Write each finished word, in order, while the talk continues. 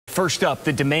First up,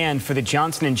 the demand for the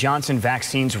Johnson & Johnson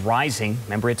vaccine's rising.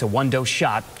 Remember, it's a one-dose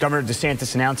shot. Governor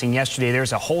DeSantis announcing yesterday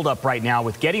there's a holdup right now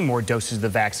with getting more doses of the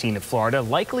vaccine to Florida,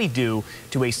 likely due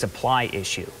to a supply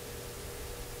issue.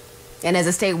 And as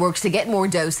the state works to get more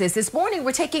doses, this morning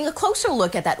we're taking a closer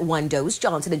look at that one-dose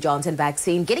Johnson & Johnson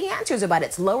vaccine, getting answers about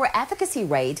its lower efficacy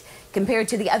rate compared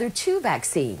to the other two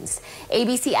vaccines.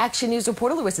 ABC Action News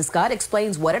reporter Larissa Scott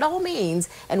explains what it all means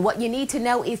and what you need to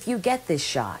know if you get this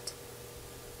shot.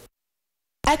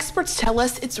 Experts tell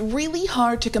us it's really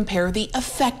hard to compare the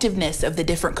effectiveness of the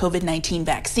different COVID-19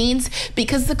 vaccines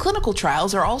because the clinical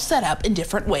trials are all set up in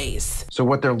different ways. So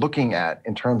what they're looking at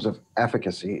in terms of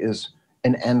efficacy is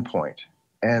an endpoint.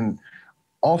 And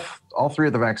all three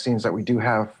of the vaccines that we do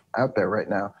have out there right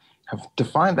now have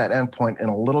defined that endpoint in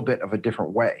a little bit of a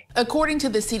different way. According to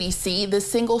the CDC, the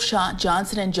single-shot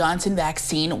Johnson & Johnson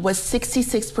vaccine was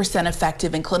 66%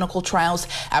 effective in clinical trials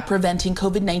at preventing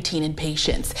COVID-19 in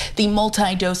patients. The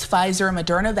multi-dose Pfizer and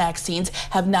Moderna vaccines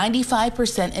have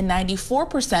 95% and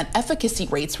 94% efficacy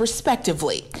rates,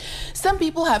 respectively. Some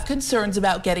people have concerns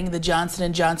about getting the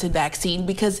Johnson & Johnson vaccine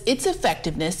because its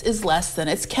effectiveness is less than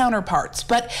its counterparts,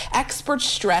 but experts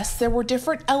stress there were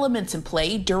different elements in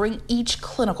play during each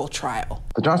clinical trial.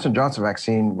 The Johnson & Johnson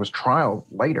vaccine was trialed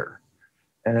later,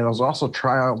 and it was also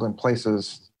trialed in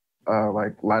places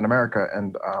like Latin America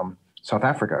and South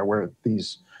Africa, where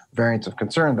these variants of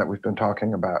concern that we've been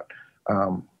talking about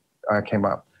came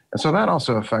up. And so that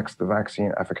also affects the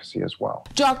vaccine efficacy as well.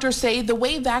 Doctors say the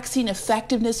way vaccine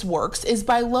effectiveness works is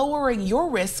by lowering your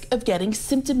risk of getting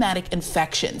symptomatic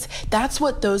infections. That's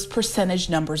what those percentage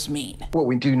numbers mean. What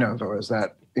we do know, though, is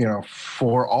that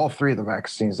for all three of the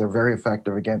vaccines, they're very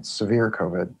effective against severe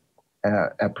COVID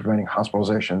at preventing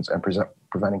hospitalizations and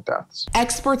preventing deaths.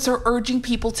 Experts are urging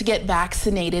people to get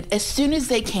vaccinated as soon as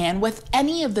they can with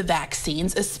any of the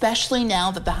vaccines, especially now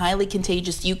that the highly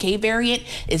contagious UK variant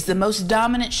is the most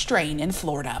dominant strain in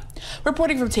Florida.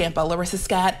 Reporting from Tampa, Larissa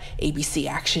Scott, ABC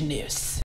Action News.